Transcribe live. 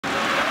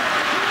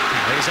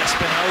Here's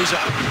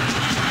Espindola.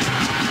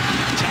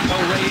 Tempo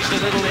raised a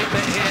little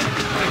bit here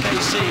for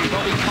KC.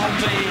 Bobby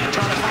Convey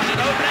trying to find an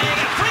opening.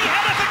 A free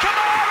header for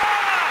Kamara!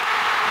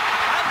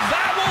 And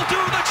that will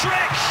do the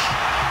trick.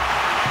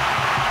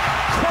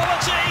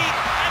 Quality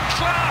and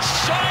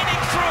class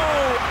shining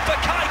through for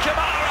Kei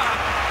Kamara.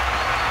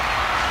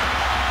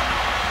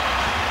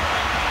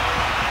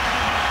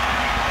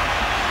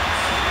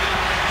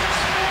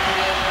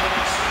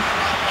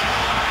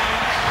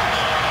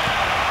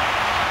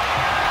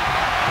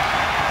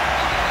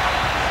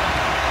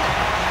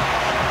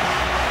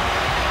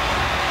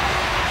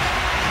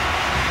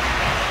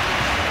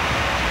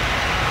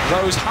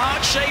 Those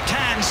heart-shaped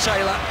hands,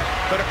 Taylor.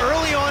 But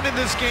early on in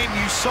this game,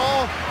 you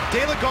saw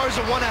De La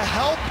Garza want to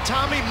help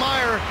Tommy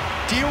Meyer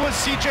deal with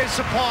CJ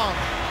Sapong.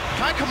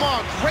 Kei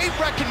Kamara, great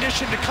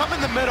recognition to come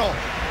in the middle.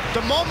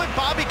 The moment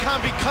Bobby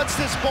Convey cuts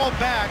this ball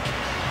back,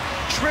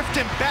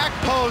 drifting back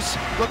post,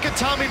 look at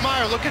Tommy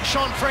Meyer, look at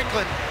Sean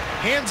Franklin.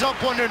 Hands up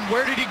wondering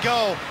where did he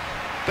go?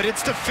 But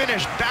it's the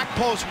finish, back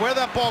post, where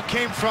that ball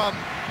came from.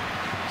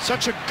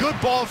 Such a good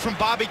ball from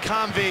Bobby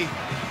Convey.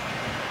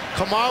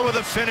 Kamara with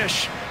a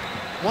finish.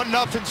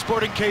 1-0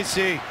 Sporting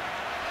KC.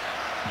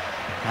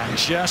 And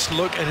just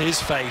look at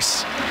his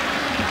face.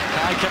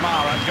 Kei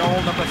Kamara,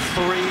 goal number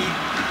 3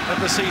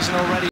 of the season already.